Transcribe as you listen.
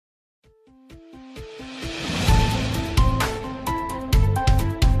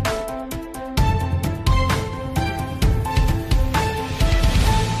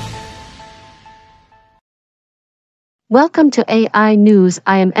Welcome to AI News.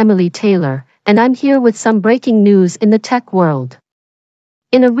 I am Emily Taylor, and I'm here with some breaking news in the tech world.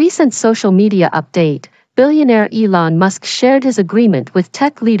 In a recent social media update, billionaire Elon Musk shared his agreement with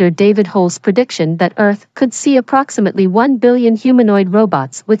tech leader David Holz's prediction that Earth could see approximately 1 billion humanoid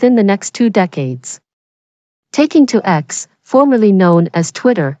robots within the next 2 decades. Taking to X, formerly known as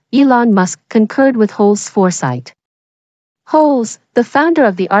Twitter, Elon Musk concurred with Holz's foresight. Holz, the founder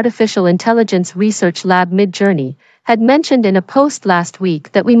of the artificial intelligence research lab Midjourney, had mentioned in a post last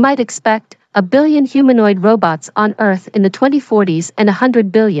week that we might expect 1 billion humanoid robots on Earth in the 2040s and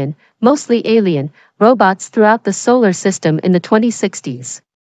 100 billion, mostly alien, robots throughout the solar system in the 2060s.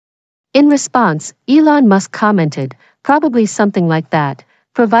 In response, Elon Musk commented, probably something like that,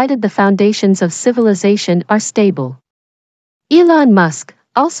 provided the foundations of civilization are stable. Elon Musk,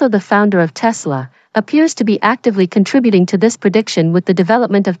 also the founder of Tesla, appears to be actively contributing to this prediction with the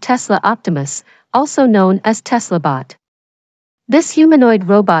development of Tesla Optimus, also known as TeslaBot. This humanoid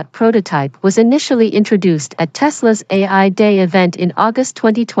robot prototype was initially introduced at Tesla's AI Day event in August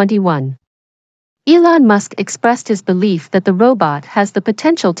 2021. Elon Musk expressed his belief that the robot has the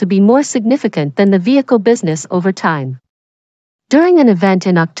potential to be more significant than the vehicle business over time. During an event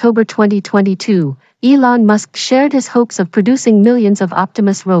in October 2022, Elon Musk shared his hopes of producing millions of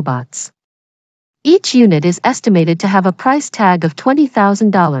Optimus robots. Each unit is estimated to have a price tag of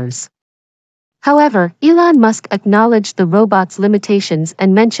 $20,000. However, Elon Musk acknowledged the robot's limitations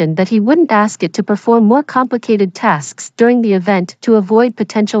and mentioned that he wouldn't ask it to perform more complicated tasks during the event to avoid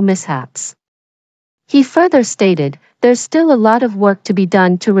potential mishaps. He further stated, "There's still a lot of work to be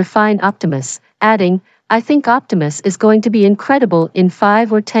done to refine Optimus," adding, "I think Optimus is going to be incredible in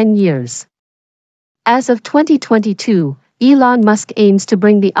 5 or 10 years." As of 2022, Elon Musk aims to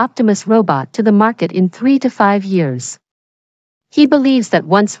bring the Optimus robot to the market in 3 to 5 years. He believes that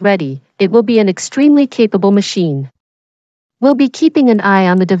once ready, it will be an extremely capable machine. We'll be keeping an eye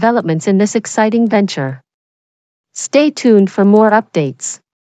on the developments in this exciting venture. Stay tuned for more updates.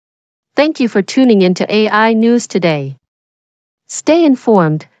 Thank you for tuning in to AI News today. Stay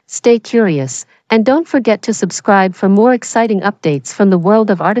informed, stay curious, and don't forget to subscribe for more exciting updates from the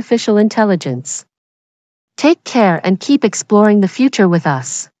world of artificial intelligence. Take care and keep exploring the future with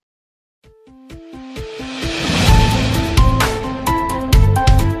us.